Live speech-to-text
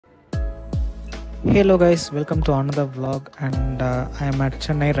Hello guys, welcome to another vlog and I am at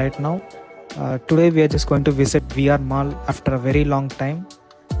Chennai right now. Today we are just going to visit VR Mall after a very long time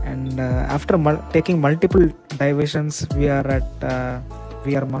and after taking multiple diversions we are at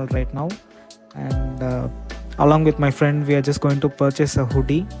VR Mall right now and along with my friend we are just going to purchase a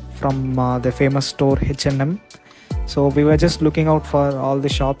hoodie from the famous store H&M. So we were just looking out for all the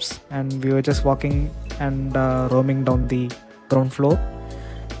shops and we were just walking and roaming down the ground floor.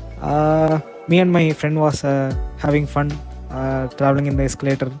 Me and my friend was having fun traveling in the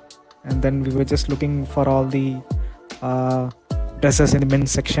escalator, and then we were just looking for all the uh, dresses in the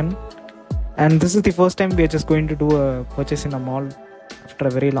men's section. And this is the first time we are just going to do a purchase in a mall after a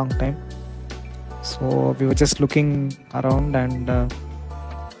very long time. So we were just looking around, and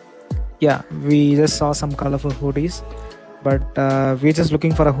yeah, we just saw some colorful hoodies, but we're just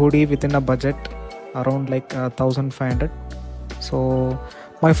looking for a hoodie within a budget around like 1500. So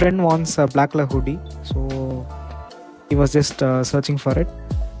my friend wants a black color hoodie, so he was just searching for it.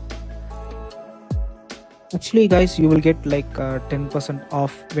 Actually guys, you will get like 10%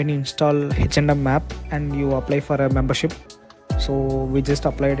 off when you install H&M app and you apply for a membership. So we just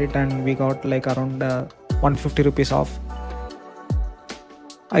applied it and we got like around 150 rupees off.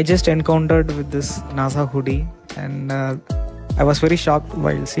 I just encountered with this NASA hoodie and I was very shocked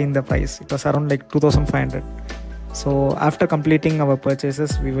while seeing the price. It was around like 2500. So after completing our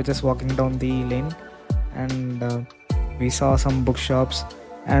purchases, we were just walking down the lane and we saw some bookshops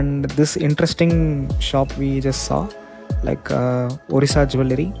and this interesting shop we just saw, like Orissa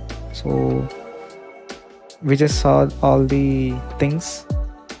jewelry. So we just saw all the things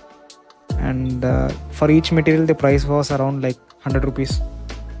and for each material the price was around like 100 rupees.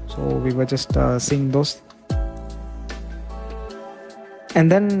 So we were just seeing those, and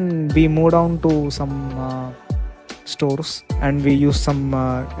then we moved on to some stores and we used some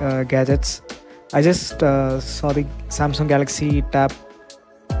gadgets. I just saw the Samsung Galaxy Tab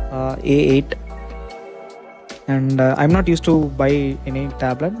A8 and I'm not used to buy any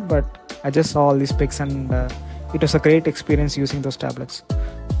tablet, but I just saw all these pics and it was a great experience using those tablets.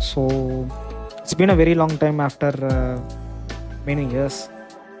 So it's been a very long time after many years.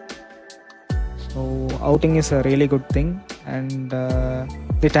 So outing is a really good thing, and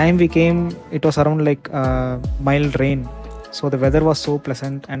the time we came it was around like mild rain, so the weather was so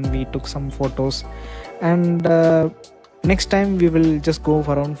pleasant and we took some photos, and next time we will just go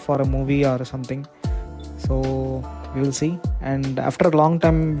around for a movie or something, so we will see. And after a long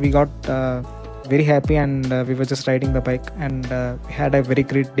time we got very happy and we were just riding the bike and we had a very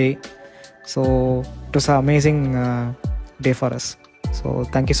great day. So it was an amazing day for us. So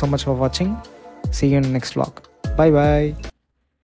thank you so much for watching. See you in the next vlog. Bye bye.